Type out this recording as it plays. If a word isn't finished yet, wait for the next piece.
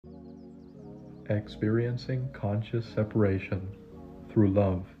experiencing conscious separation through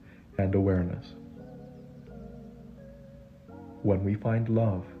love and awareness. When we find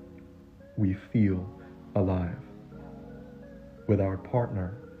love, we feel alive. With our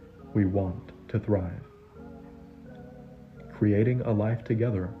partner, we want to thrive. Creating a life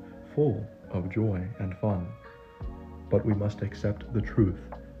together full of joy and fun, but we must accept the truth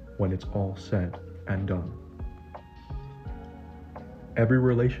when it's all said and done. Every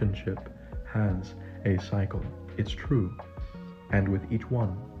relationship has a cycle, it's true, and with each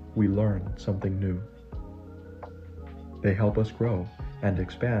one, we learn something new. They help us grow and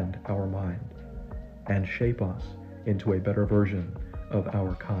expand our mind, and shape us into a better version of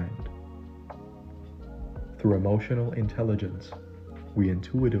our kind. Through emotional intelligence, we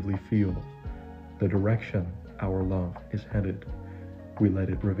intuitively feel the direction our love is headed. We let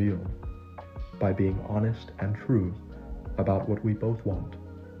it reveal. By being honest and true about what we both want,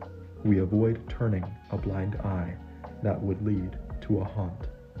 we avoid turning a blind eye that would lead to a haunt.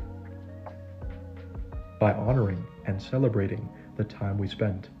 By honoring and celebrating the time we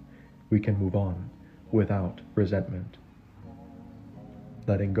spent, we can move on without resentment.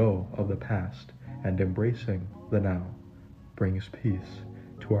 Letting go of the past and embracing the now brings peace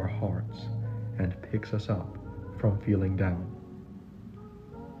to our hearts and picks us up from feeling down.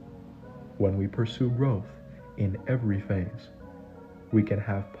 When we pursue growth in every phase, we can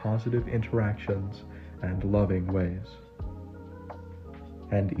have positive interactions and loving ways.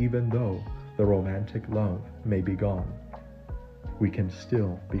 And even though the romantic love may be gone, we can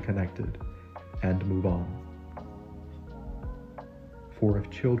still be connected and move on. For if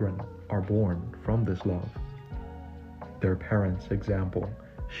children are born from this love, their parents' example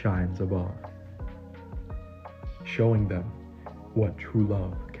shines above, showing them what true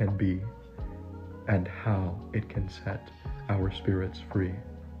love can be and how it can set our spirits free.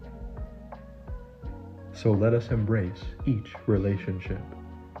 So let us embrace each relationship,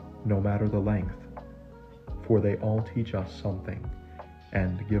 no matter the length, for they all teach us something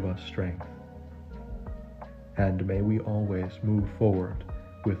and give us strength. And may we always move forward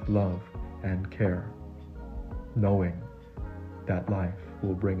with love and care, knowing that life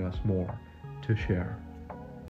will bring us more to share.